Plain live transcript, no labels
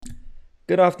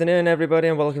Good afternoon, everybody,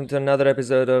 and welcome to another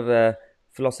episode of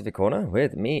Philosophy Corner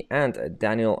with me and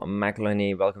Daniel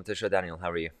McElhenney. Welcome to the show, Daniel.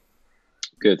 How are you?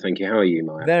 Good, thank you. How are you,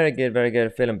 Maya? Very good, very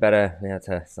good. Feeling better. We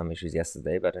had some issues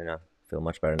yesterday, but feel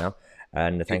much better now.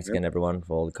 And Good, thanks good. again, everyone,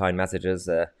 for all the kind messages.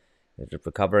 Just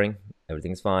recovering,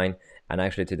 everything's fine. And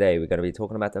actually, today we're going to be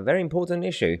talking about a very important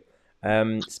issue.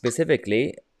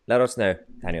 Specifically, let us know,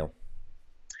 Daniel.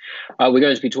 We're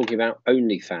going to be talking about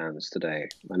OnlyFans today.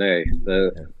 I know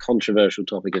the Yeah. controversial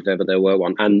topic if ever there were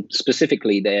one, and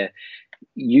specifically their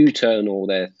U-turn or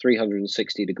their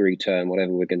 360-degree turn,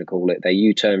 whatever we're going to call it, their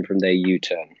U-turn from their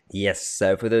U-turn. Yes.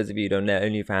 So for those of you who don't know,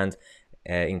 OnlyFans,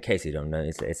 in case you don't know,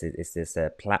 it's this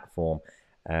platform,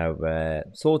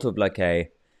 sort of like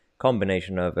a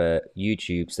combination of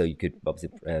YouTube. So you could obviously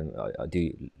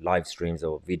do live streams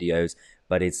or videos,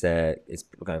 but it's kind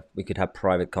of, we could have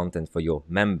private content for your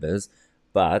members,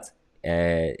 but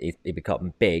it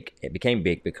became big. It became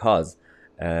big because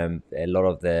a lot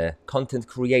of the content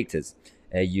creators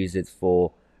use it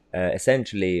for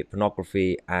essentially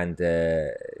pornography and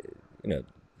you know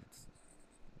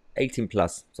 18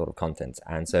 plus sort of content.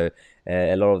 And so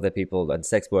a lot of the people and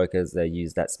sex workers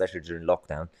use that, especially during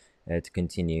lockdown, to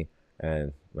continue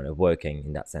working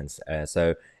in that sense.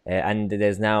 And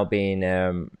there's now been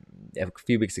a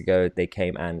few weeks ago they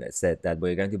came and said that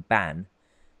we're going to ban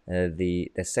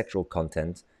the sexual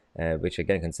content, which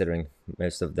again, considering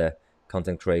most of the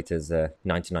content creators,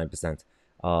 99%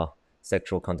 are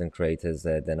sexual content creators,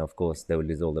 then of course they will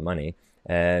lose all the money.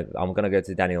 I'm gonna go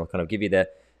to Daniel, kind of give you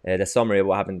the summary of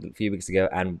what happened a few weeks ago,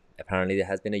 and apparently there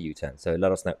has been a U-turn. So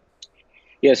let us know.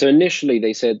 Yeah, so initially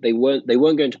they said they weren't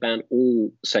going to ban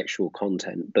all sexual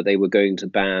content, but they were going to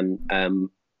ban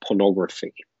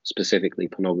pornography, specifically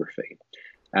pornography,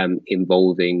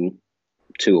 involving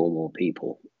two or more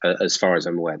people. As far as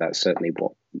I'm aware, that's certainly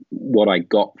what I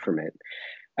got from it.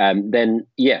 Then,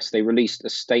 yes, they released a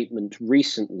statement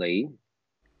recently,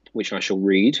 which I shall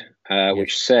read, Yes.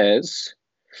 which says,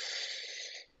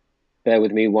 bear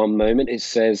with me one moment. It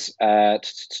says, here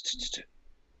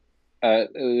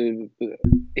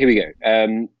we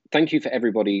go. Thank you for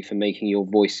everybody for making your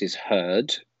voices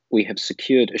heard. We have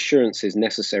secured assurances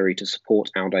necessary to support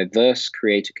our diverse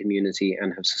creator community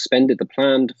and have suspended the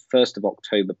planned 1st of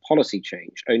October policy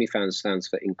change. OnlyFans stands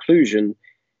for inclusion,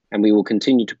 and we will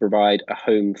continue to provide a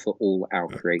home for all our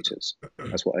creators.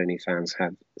 That's what OnlyFans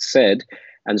have said.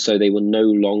 And so they will no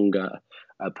longer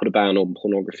put a ban on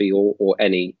pornography or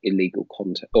any illegal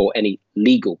content or any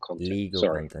legal content. Legal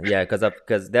Sorry. content, yeah,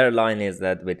 because their line is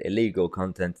that with illegal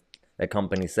content, the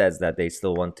company says that they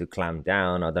still want to clamp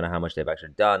down. I don't know how much they've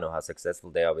actually done or how successful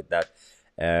they are with that.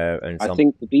 And I some,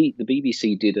 think the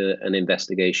BBC did an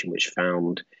investigation which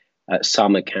found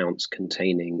some accounts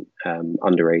containing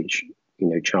underage,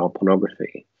 child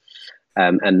pornography,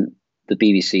 and the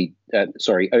BBC,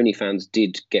 OnlyFans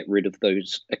did get rid of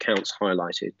those accounts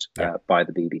highlighted yeah. by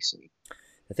the BBC.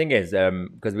 The thing is,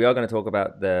 because we are going to talk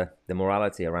about the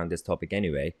morality around this topic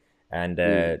anyway, and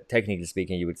Mm. technically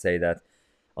speaking, you would say that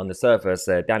on the surface,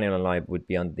 Daniel and I would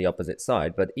be on the opposite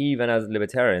side. But even as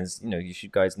libertarians, you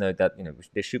should guys know that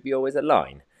there should be always a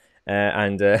line,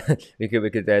 and we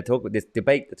could talk with this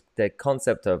debate the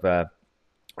concept of.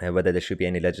 Whether there should be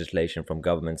any legislation from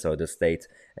governments or the state,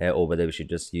 or whether we should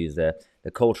just use the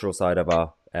cultural side of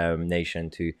our nation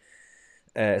to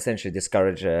essentially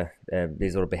discourage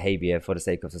this sort of behavior for the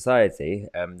sake of society.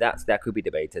 That could be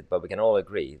debated, but we can all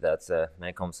agree that when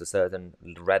it comes to certain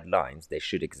red lines, they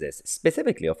should exist.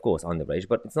 Specifically, of course, underage,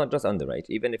 but it's not just underage.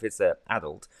 Even if it's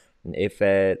adult, if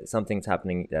something's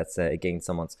happening that's against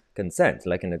someone's consent,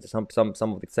 like some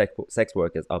of the sex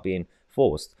workers are being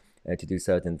forced to do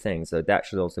certain things, so that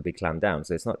should also be clamped down.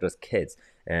 So it's not just kids.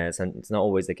 So it's not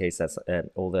always the case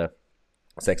that all the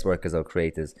sex workers or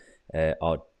creators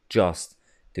are just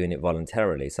doing it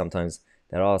voluntarily. Sometimes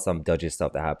there are some dodgy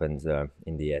stuff that happens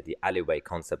in the alleyway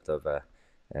concept of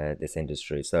this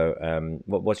industry. So,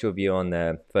 what's your view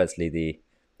on firstly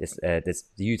this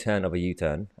U-turn of a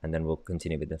U-turn, and then we'll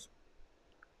continue with this.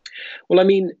 Well, I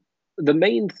mean, the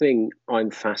main thing I'm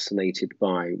fascinated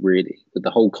by, really, with the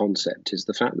whole concept is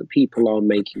the fact that people are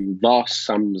making vast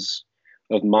sums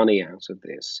of money out of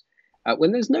this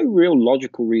when there's no real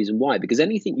logical reason why. Because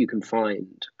anything you can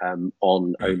find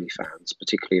on OnlyFans,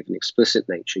 particularly of an explicit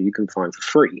nature, you can find for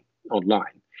free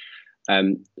online.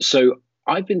 So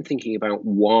I've been thinking about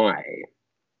why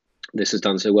this has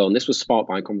done so well. And this was sparked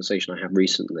by a conversation I had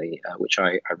recently, which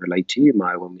I relayed to you,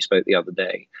 Maya, when we spoke the other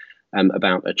day,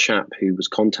 about a chap who was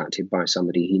contacted by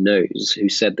somebody he knows who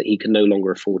said that he can no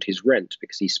longer afford his rent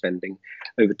because he's spending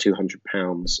over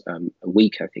 £200 a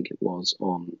week, I think it was,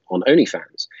 on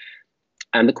OnlyFans.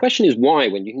 And the question is why,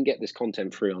 when you can get this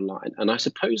content free online? And I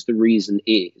suppose the reason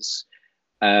is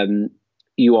um,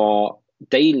 you are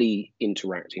daily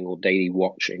interacting or daily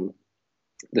watching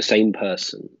the same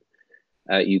person.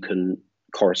 You can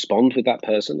correspond with that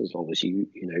person as long as you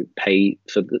pay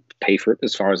for it,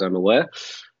 as far as I'm aware,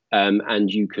 and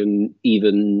you can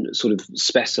even sort of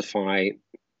specify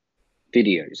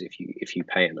videos if you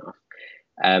pay enough,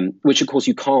 which of course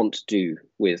you can't do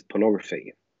with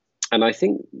pornography. And I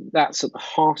think that's at the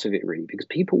heart of it, really, because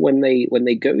people, when they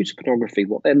go to pornography,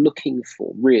 what they're looking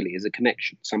for really is a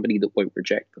connection, somebody that won't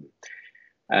reject them.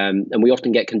 And we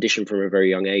often get conditioned from a very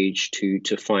young age to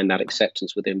find that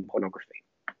acceptance within pornography,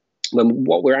 when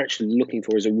what we're actually looking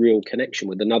for is a real connection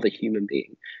with another human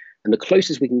being. And the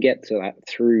closest we can get to that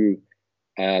through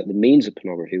the means of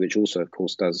pornography, which also, of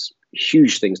course, does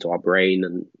huge things to our brain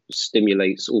and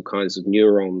stimulates all kinds of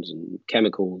neurons and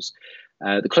chemicals.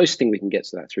 The closest thing we can get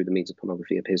to that through the means of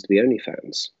pornography appears to be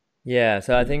OnlyFans. Yeah,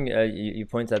 so I think you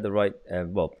point out the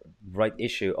right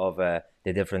issue of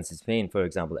the difference between, for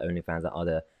example, OnlyFans and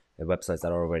other websites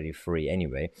that are already free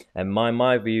anyway. And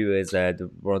my view is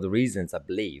one of the reasons I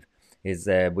believe is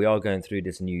we are going through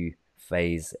this new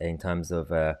phase in terms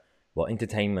of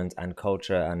entertainment and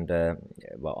culture and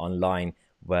online,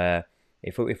 where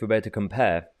if we were to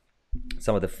compare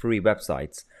some of the free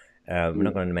websites. We're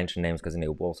not going to mention names because it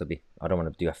will also be. I don't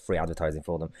want to do a free advertising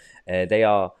for them. They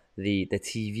are the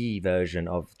TV version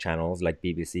of channels like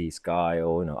BBC, Sky,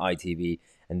 or ITV,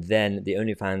 and then the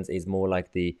OnlyFans is more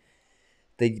like the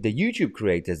YouTube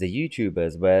creators, the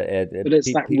YouTubers, where But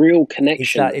it's that real it's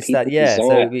connection that that it's that people yeah.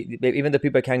 So desire. even the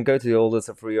people can go to all those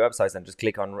free websites and just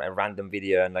click on a random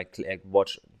video and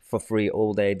watch for free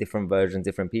all day different versions,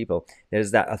 different people.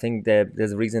 There's that. I think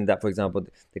there's a reason that, for example,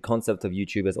 the concept of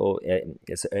YouTubers or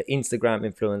Instagram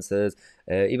influencers,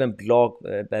 even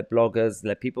bloggers,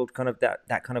 like people, kind of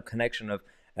that kind of connection of.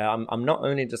 I'm not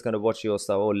only just going to watch your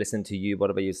stuff or listen to you,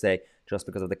 whatever you say, just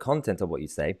because of the content of what you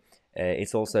say.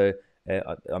 It's also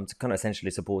I'm kind of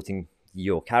essentially supporting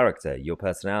your character, your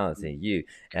personality, you.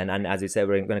 And as you said,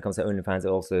 when it comes to OnlyFans, it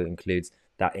also includes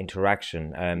that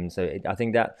interaction. I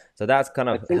think that's kind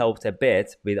I of think helped a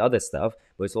bit with other stuff,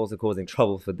 but it's also causing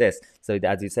trouble for this. So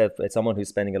as you said, for someone who's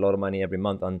spending a lot of money every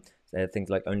month on things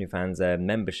like OnlyFans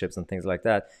memberships and things like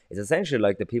that, it's essentially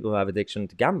like the people who have addiction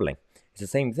to gambling. It's the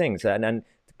same thing. So and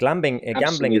gambling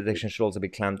absolutely. addiction should also be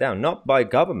clamped down, not by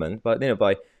government, but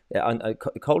by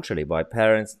culturally, by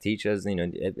parents, teachers.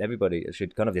 Everybody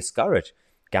should kind of discourage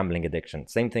gambling addiction.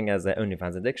 Same thing as the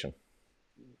OnlyFans addiction.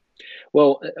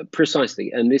 Well,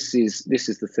 precisely, and this is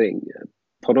the thing.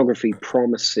 Pornography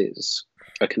promises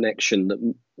a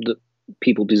connection that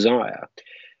people desire,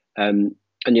 um,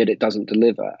 and yet it doesn't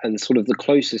deliver. And sort of the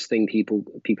closest thing people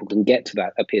can get to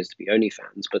that appears to be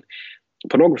OnlyFans. But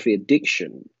pornography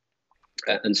addiction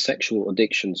and sexual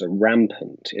addictions are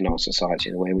rampant in our society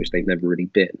in a way in which they've never really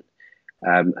been.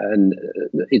 And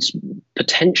it's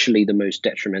potentially the most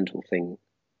detrimental thing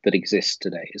that exists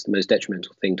today. It's the most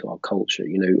detrimental thing to our culture.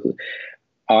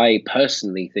 I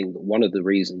personally think that one of the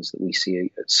reasons that we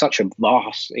see such a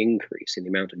vast increase in the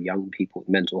amount of young people with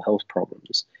mental health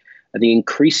problems are the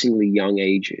increasingly young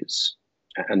ages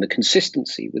and the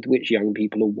consistency with which young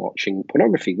people are watching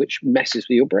pornography, which messes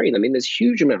with your brain. I mean, there's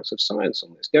huge amounts of science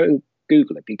on this. Go and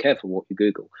Google it. Be careful what you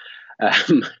Google.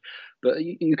 Um, but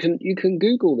you can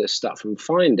Google this stuff and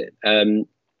find it.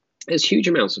 There's huge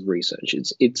amounts of research.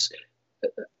 It's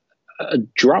a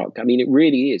drug. I mean, it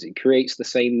really is. It creates the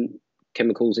same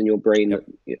chemicals in your brain Yep.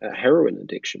 that a heroin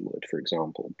addiction would, for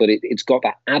example. But it's got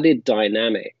that added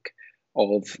dynamic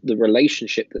of the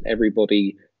relationship that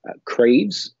everybody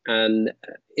craves, and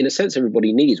in a sense,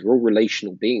 everybody needs. We're all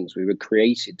relational beings. We were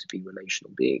created to be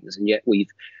relational beings, and yet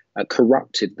we've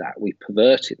corrupted that. We've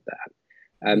perverted that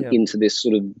Yeah. into this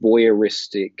sort of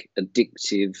voyeuristic,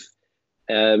 addictive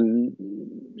um,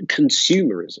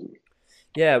 consumerism.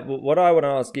 Yeah, what I want to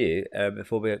ask you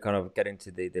before we kind of get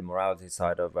into the morality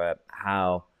side of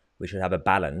how we should have a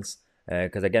balance,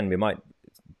 because again, we might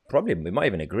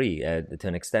even agree to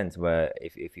an extent where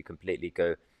if you completely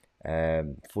go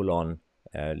full on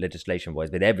legislation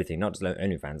wise with everything, not just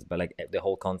OnlyFans, but like the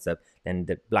whole concept, then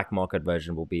the black market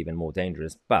version will be even more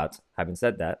dangerous. But having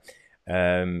said that,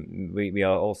 we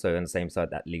are also on the same side,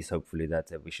 at least hopefully, that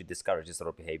we should discourage this sort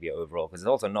of behavior overall, because it's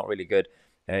also not really good.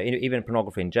 Even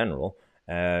pornography in general,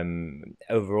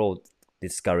 overall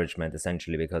discouragement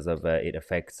essentially because of it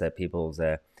affects people's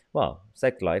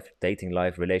sex life, dating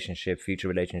life, relationship, future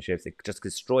relationships. It just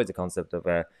destroys the concept of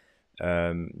the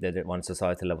one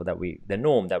societal level the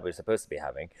norm that we're supposed to be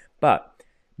having. But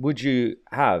would you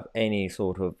have any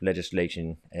sort of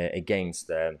legislation against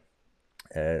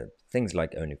things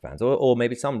like OnlyFans, or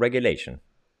maybe some regulation.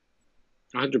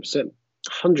 100%.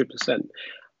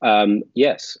 100%.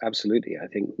 Yes, absolutely. I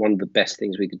think one of the best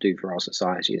things we could do for our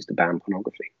society is to ban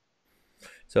pornography.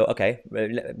 So okay,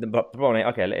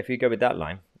 okay, if you go with that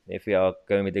line, if we are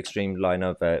going with the extreme line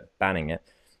of banning it,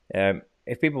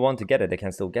 if people want to get it, they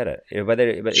can still get it.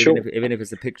 Whether, but Sure. even if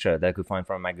it's a picture they could find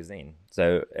from a magazine,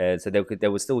 so they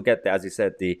will still get as you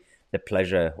said, the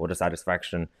pleasure or the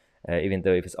satisfaction, even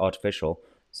though if it's artificial.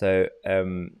 So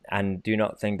and do you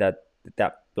not think that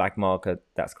that black market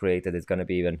that's created is going to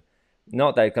be even,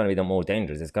 not that it's going to be the more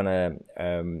dangerous, it's going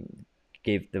to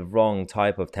give the wrong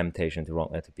type of temptation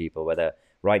to people, whether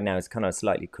right now it's kind of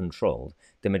slightly controlled.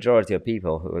 The majority of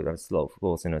people who are still, of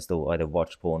course, still either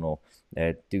watch porn or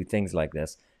do things like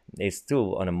this is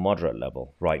still on a moderate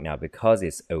level right now because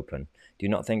it's open. Do you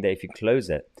not think that if you close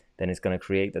it, then it's going to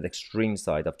create that extreme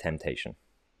side of temptation?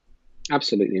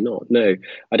 Absolutely not. No,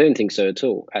 I don't think so at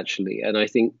all, actually. And I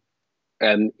think,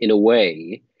 in a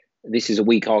way, this is a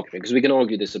weak argument because we can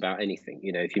argue this about anything.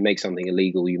 You know, if you make something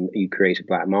illegal, you create a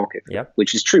black market for it, Yep,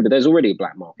 which is true. But there's already a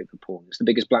black market for porn. It's the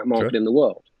biggest black true. market in the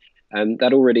world, and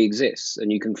that already exists.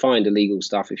 And you can find illegal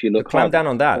stuff if you So look clamp hard down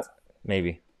enough. on that,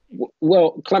 maybe.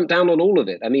 Well, clamp down on all of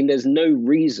it. I mean, there's no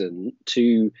reason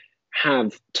to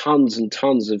have tons and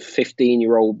tons of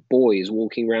 15-year-old boys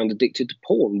walking around addicted to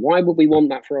porn. Why would we want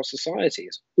that for our society?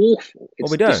 It's awful. Well,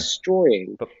 It's we don't.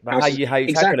 destroying But our how you tackle it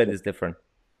exactly. is different.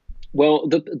 Well,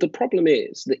 the problem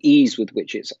is the ease with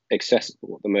which it's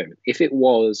accessible at the moment. If it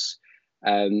was,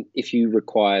 if you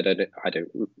required, I don't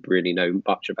really know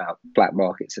much about black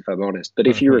markets, if I'm honest, but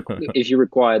if you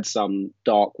required some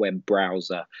dark web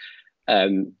browser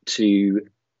to,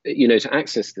 to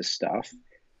access this stuff,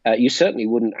 you certainly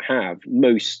wouldn't have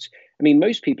most. I mean,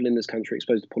 most people in this country are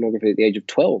exposed to pornography at the age of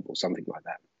 12 or something like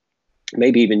that.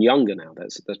 Maybe even younger now.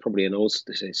 That's probably an old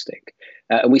statistic,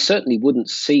 and we certainly wouldn't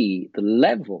see the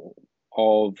level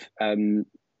of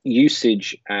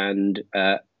usage and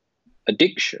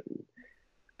addiction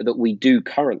that we do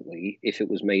currently if it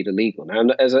was made illegal. Now,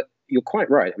 you're quite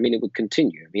right. I mean, it would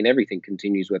continue. I mean, everything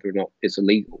continues whether or not it's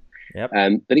illegal. Yep.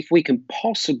 But if we can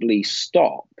possibly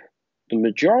stop the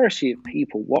majority of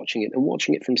people watching it and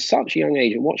watching it from such a young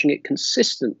age and watching it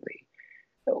consistently,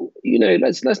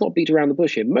 let's not beat around the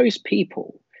bush here. Most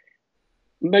people,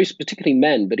 most particularly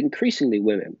men, but increasingly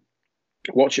women,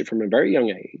 watch it from a very young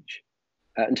age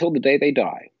until the day they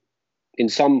die, in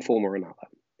some form or another.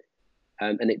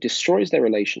 And it destroys their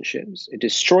relationships. It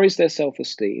destroys their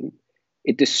self-esteem.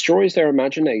 It destroys their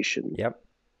imagination. Yep.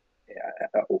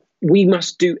 We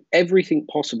must do everything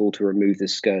possible to remove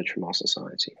this scourge from our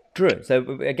society. True.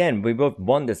 So again, we both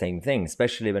want the same thing,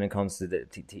 especially when it comes to the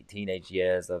teenage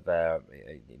years of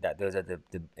that. Those are the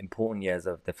important years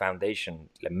of the foundation,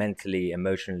 like mentally,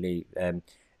 emotionally,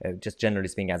 just generally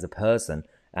speaking, as a person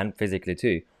and physically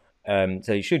too.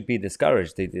 So you should be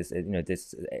discouraged. This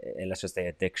let's just say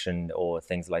addiction or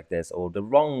things like this, or the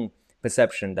wrong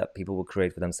perception that people will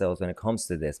create for themselves when it comes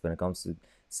to this, when it comes to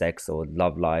sex or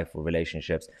love life or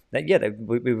relationships. That yeah,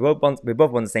 we both want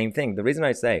the same thing. The reason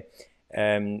I say,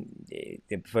 um,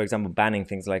 for example, banning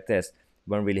things like this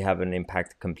won't really have an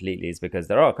impact completely is because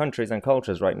there are countries and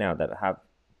cultures right now that have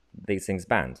these things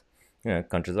banned.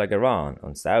 Countries like Iran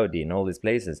and Saudi and all these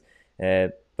places,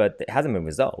 but it hasn't been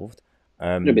resolved.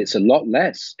 No, but it's a lot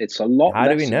less. It's a lot How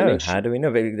do we less of an know? How issue. do we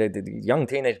know? The young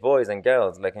teenage boys and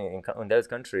girls, like in those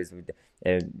countries,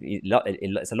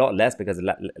 it's a lot less because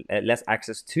less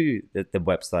access to the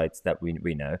websites that we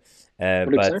know. Well,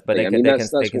 But exactly. they I can mean, they can they that's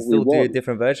can what we still do a want.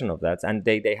 different version of that, and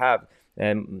they have.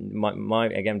 My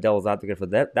again, devil's advocate for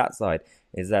that side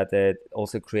is that it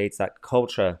also creates that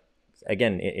culture.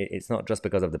 Again, it's not just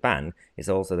because of the ban; it's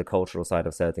also the cultural side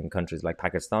of certain countries, like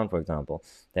Pakistan, for example,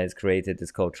 that has created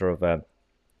this culture of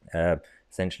uh,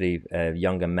 essentially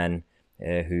younger men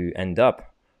who end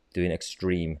up doing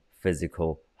extreme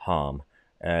physical harm.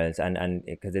 And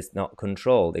because it's not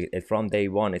controlled, from day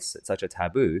one, it's such a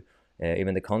taboo.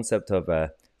 Even the concept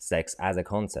of sex as a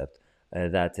concept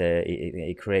that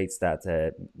it creates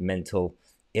that mental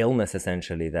illness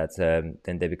essentially that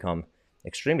then they become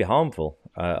extremely harmful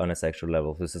on a sexual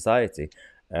level for society.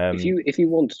 Um, If you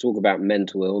want to talk about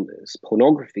mental illness,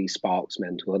 pornography sparks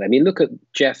mental illness. I mean, look at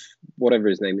Jeff, whatever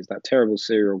his name is, that terrible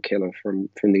serial killer from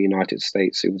the United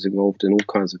States who was involved in all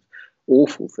kinds of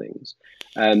awful things.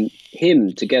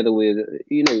 Him, together with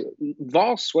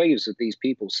vast swathes of these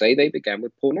people, say they began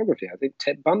with pornography. I think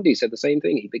Ted Bundy said the same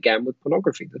thing. He began with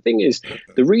pornography. The thing is,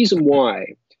 the reason why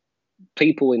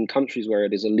people in countries where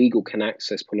it is illegal can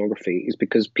access pornography is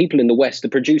because people in the West are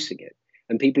producing it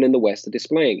and people in the West are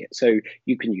displaying it. So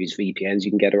you can use VPNs,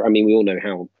 you can get it. I mean, we all know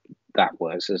how that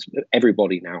works. As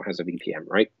everybody now has a VPN,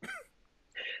 right?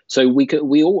 So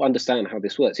we all understand how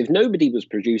this works. If nobody was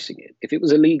producing it, if it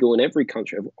was illegal in every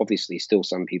country, obviously still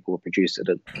some people will produce it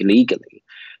illegally,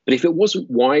 but if it wasn't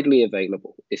widely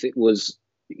available, if it was,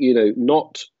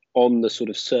 not on the sort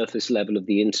of surface level of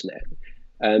the internet,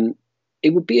 um, it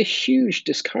would be a huge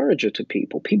discourager to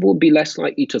people. People would be less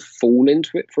likely to fall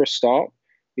into it for a start.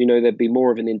 There'd be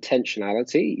more of an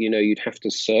intentionality. You'd have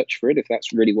to search for it if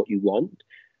that's really what you want.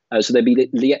 So there'd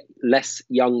be less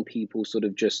young people sort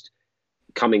of just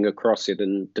coming across it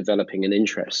and developing an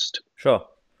interest. Sure.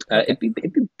 Okay.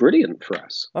 It'd be brilliant for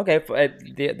us. Okay.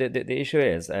 The issue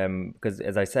is because,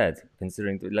 as I said,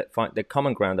 considering the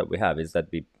common ground that we have is that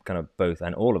we kind of both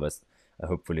and all of us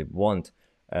hopefully want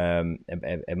a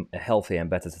healthy and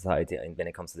better society when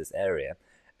it comes to this area.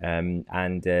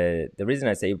 And the reason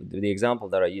I say the example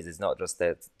that I use is not just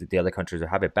that the other countries who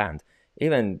have it banned,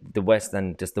 even the West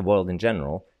and just the world in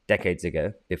general, decades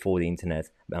ago, before the internet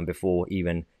and before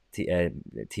even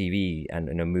TV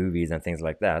and movies and things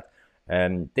like that.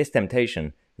 This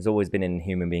temptation has always been in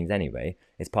human beings anyway.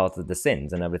 It's part of the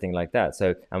sins and everything like that.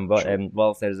 So,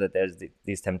 whilst there's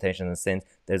these temptations and sins,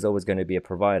 there's always going to be a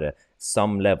provider,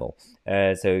 some level.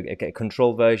 So a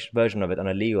controlled version of it on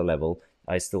a legal level,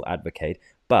 I still advocate.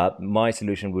 But my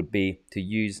solution would be to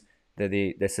use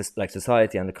the like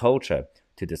society and the culture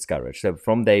to discourage. So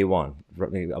from day one,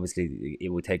 obviously it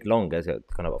would take longer to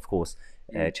kind of course,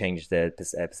 change the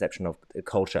perception of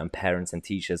culture and parents and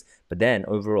teachers. But then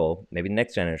overall, maybe the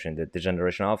next generation, the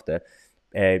generation after,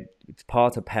 it's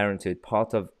part of parenthood,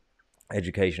 part of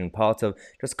education, part of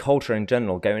just culture in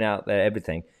general, going out there,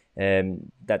 everything.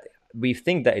 That we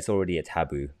think that it's already a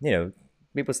taboo.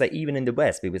 People say, even in the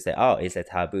West, people say, oh, it's a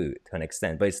taboo to an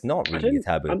extent, but it's not really a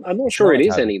taboo. I'm not It's sure not it a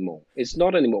is taboo. anymore. It's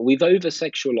not anymore. We've over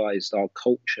sexualized our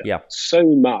culture Yeah.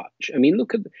 so much. I mean,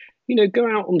 look at, go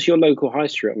out onto your local high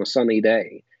street on a sunny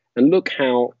day and look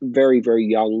how very, very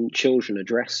young children are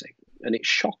dressing. And it's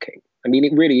shocking. I mean,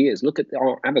 it really is. Look at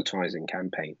our advertising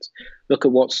campaigns. Look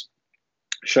at what's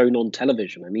shown on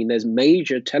television. I mean, there's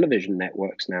major television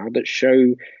networks now that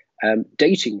show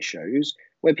dating shows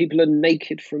where people are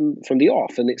naked from the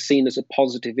off, and it's seen as a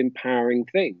positive, empowering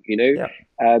thing. Yeah.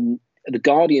 The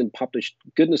Guardian published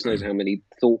goodness knows how many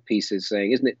thought pieces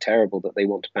saying, "Isn't it terrible that they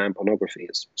want to ban pornography?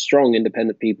 It's strong,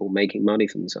 independent people making money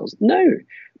for themselves." No,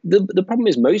 the problem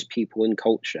is most people in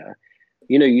culture.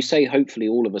 You say hopefully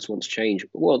all of us want to change.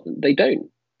 Well, they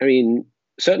don't. I mean,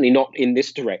 certainly not in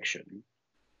this direction,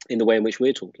 in the way in which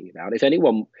we're talking about. If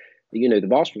anyone, the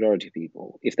vast majority of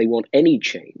people, if they want any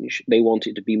change, they want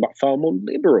it to be far more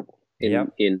liberal Yeah.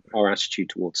 in our attitude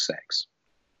towards sex.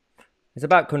 It's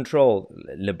about control,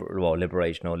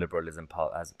 liberation or liberalism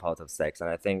as a part of sex. And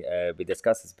I think we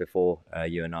discussed this before,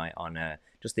 you and I, on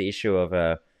just the issue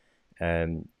of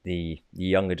the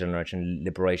younger generation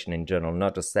liberation in general,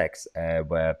 not just sex,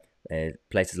 where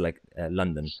places like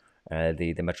London,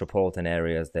 the metropolitan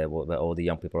areas there, where all the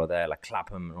young people are there, like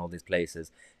Clapham and all these places.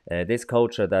 This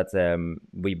culture that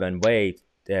we've been way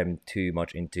too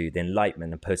much into the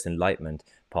Enlightenment and post-Enlightenment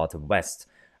part of West.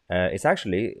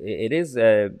 It is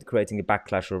creating a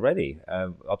backlash already,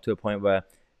 up to a point where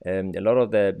a lot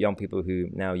of the young people who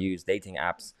now use dating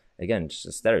apps, again, just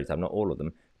a stereotype, not all of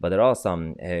them, but there are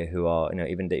some who are,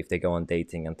 even if they go on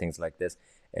dating and things like this,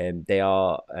 they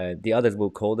are, the others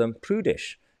will call them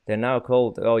prudish. They're now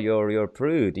called, oh, you're a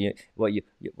prude.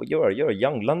 You're a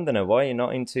young Londoner. Why are you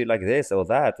not into like this or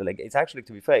that? Like, it's actually,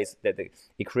 to be fair,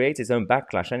 it creates its own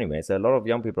backlash anyway. So a lot of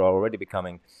young people are already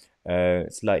becoming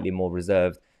slightly more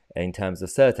reserved in terms of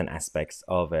certain aspects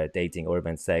of dating or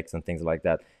even sex and things like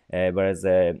that. Whereas,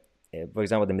 for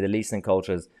example, the Middle Eastern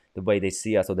cultures, the way they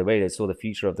see us or the way they saw the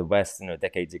future of the West,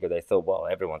 decades ago, they thought, well,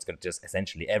 everyone's going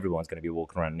to be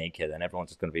walking around naked and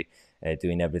everyone's just going to be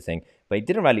doing everything. But it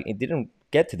didn't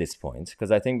get to this point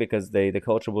because I think because the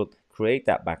culture will create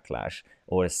that backlash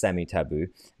or a semi-taboo.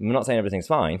 I'm not saying everything's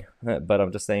fine, but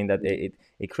I'm just saying that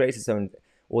it creates its own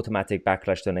automatic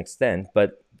backlash to an extent.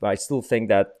 But I still think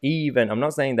that I'm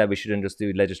not saying that we shouldn't just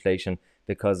do legislation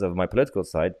because of my political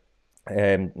side,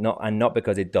 not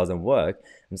because it doesn't work.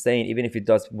 I'm saying even if it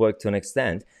does work to an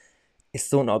extent, it's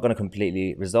still not going to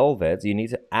completely resolve it. You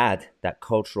need to add that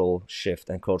cultural shift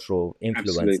and cultural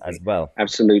influence as well.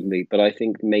 Absolutely. But I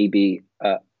think maybe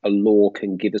a law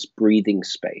can give us breathing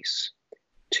space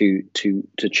to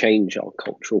change our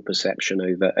cultural perception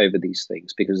over these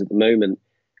things, because at the moment,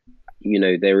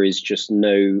 there is just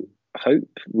no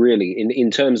hope really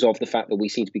in terms of the fact that we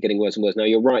seem to be getting worse and worse. Now,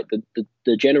 you're right,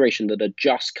 the generation that are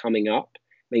just coming up,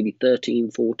 maybe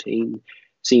 13, 14,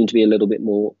 seem to be a little bit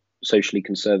more socially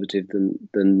conservative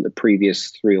than the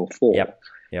previous 3 or 4. Yep.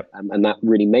 Yep. and that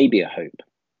really may be a hope.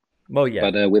 Well,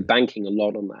 yeah. But we're banking a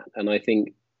lot on that, and I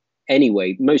think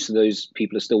anyway, most of those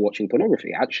people are still watching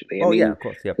pornography. Actually, I Oh, yeah. mean, Of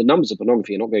course. Yep. the numbers of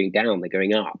pornography are not going down; they're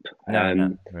going up, No.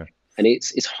 No. Yeah. and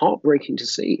it's heartbreaking to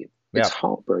see. It's Yeah.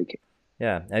 heartbreaking.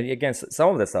 Yeah, and again, some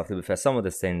of the stuff, to be fair, some of the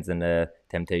sins and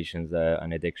temptations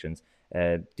and addictions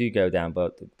do go down,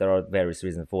 but there are various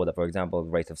reasons for that. For example, the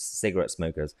rate of cigarette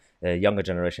smokers, younger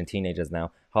generation, teenagers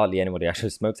now, hardly anybody actually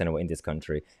smokes anymore in this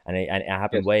country, and it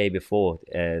happened Yes. way before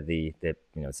the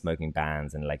smoking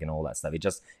bans and like and all that stuff. It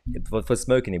just for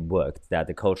smoking it worked. That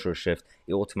the cultural shift,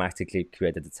 it automatically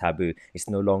created a taboo. It's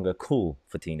no longer cool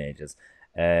for teenagers.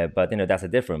 But that's a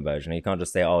different version. You can't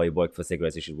just say, "Oh, it worked for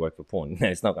cigarettes; it should work for porn." No,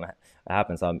 it's not gonna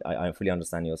happen. So I fully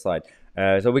understand your side.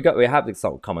 So we have the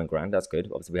sort of common ground. That's good.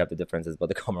 Obviously, we have the differences, but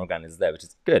the common ground is there, which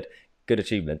is good. Good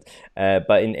achievement.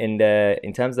 But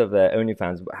in terms of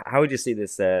OnlyFans, how would you see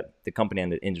this the company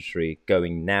and the industry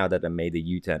going now that they made the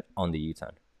U-turn on the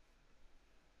U-turn?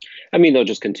 I mean, they'll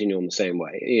just continue on the same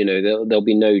way. There'll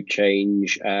be no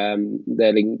change.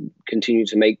 They'll continue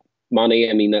to make money.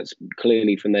 I mean, that's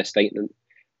clearly from their statement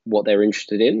what they're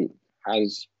interested in,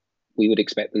 as we would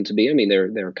expect them to be. I mean,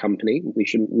 they're a company. We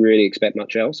shouldn't really expect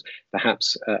much else.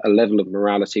 Perhaps a level of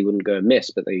morality wouldn't go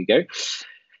amiss, but there you go.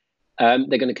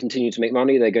 They're going to continue to make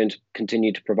money. They're going to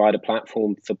continue to provide a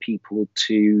platform for people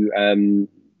to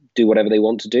do whatever they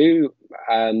want to do.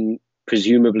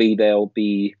 Presumably, they'll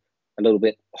be a little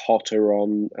bit hotter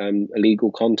on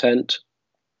illegal content,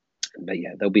 but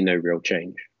yeah, there'll be no real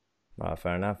change.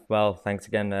 Fair enough. Well, thanks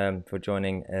again for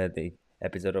joining the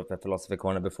episode of the Philosophy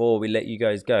Corner. Before we let you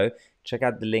guys go, check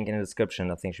out the link in the description.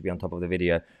 I think it should be on top of the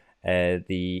video.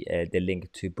 The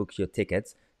link to book your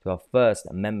tickets to our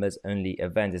first members only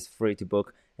event is free to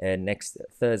book next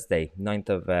Thursday, 9th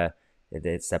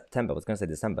of September. I was going to say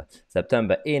December.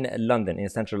 September in London, in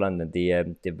central London.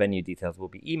 The venue details will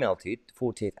be emailed to you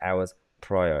 48 hours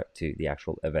prior to the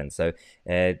actual event. So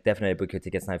definitely book your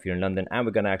tickets now if you're in London. And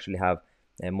we're going to actually have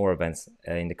more events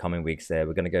in the coming weeks. We're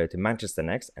going to go to Manchester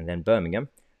next, and then Birmingham,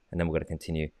 and then we're going to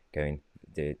continue going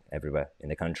everywhere in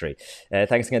the country.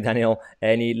 Thanks again, Daniel.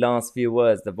 Any last few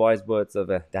words, the wise words of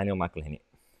Daniel McElhinney?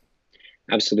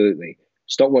 Absolutely.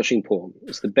 Stop watching porn.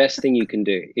 It's the best thing you can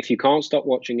do. If you can't stop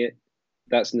watching it,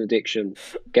 that's an addiction.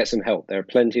 Get some help. There are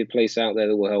plenty of places out there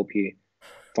that will help you.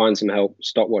 Find some help.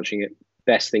 Stop watching it.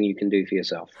 Best thing you can do for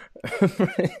yourself.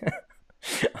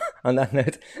 On that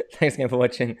note, thanks again for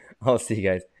watching. I'll see you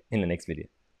guys in the next video.